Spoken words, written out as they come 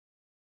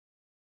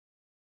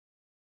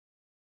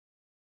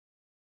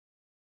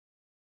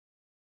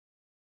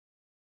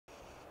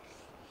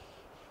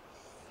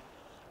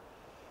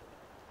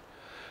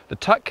The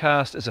tuck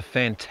cast is a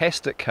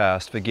fantastic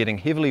cast for getting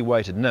heavily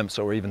weighted nymphs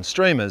or even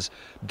streamers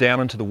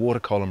down into the water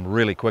column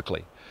really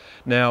quickly.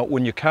 Now,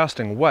 when you're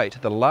casting weight,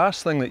 the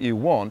last thing that you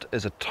want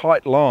is a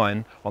tight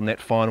line on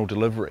that final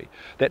delivery.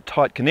 That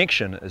tight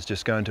connection is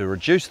just going to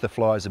reduce the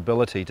fly's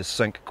ability to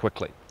sink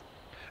quickly.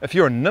 If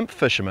you're a nymph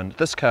fisherman,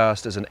 this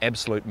cast is an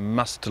absolute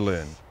must to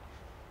learn.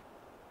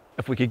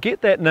 If we could get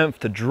that nymph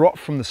to drop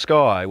from the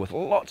sky with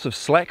lots of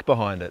slack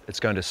behind it, it's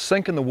going to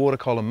sink in the water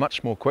column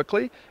much more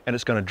quickly and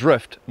it's going to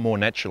drift more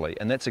naturally,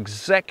 and that's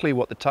exactly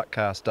what the tuck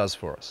cast does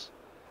for us.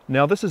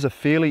 Now, this is a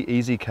fairly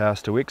easy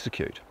cast to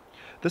execute.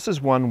 This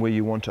is one where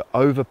you want to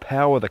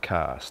overpower the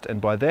cast, and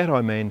by that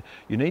I mean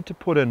you need to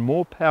put in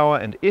more power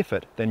and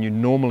effort than you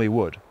normally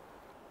would.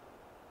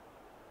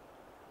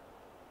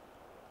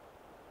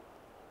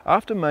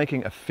 After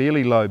making a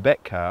fairly low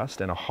back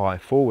cast and a high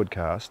forward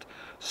cast,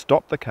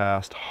 stop the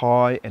cast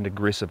high and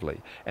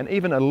aggressively, and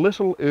even a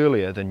little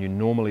earlier than you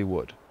normally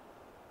would.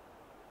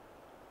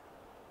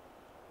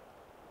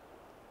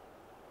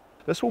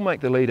 This will make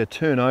the leader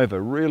turn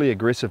over really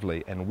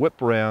aggressively and whip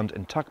round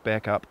and tuck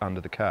back up under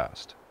the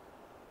cast.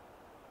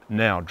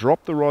 Now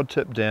drop the rod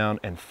tip down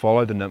and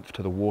follow the nymph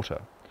to the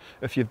water.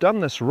 If you've done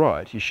this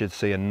right, you should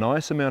see a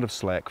nice amount of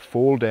slack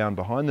fall down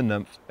behind the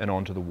nymph and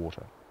onto the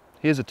water.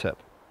 Here's a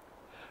tip.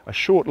 A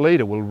short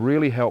leader will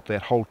really help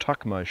that whole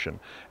tuck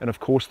motion, and of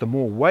course the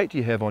more weight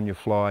you have on your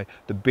fly,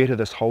 the better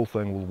this whole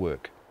thing will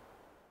work.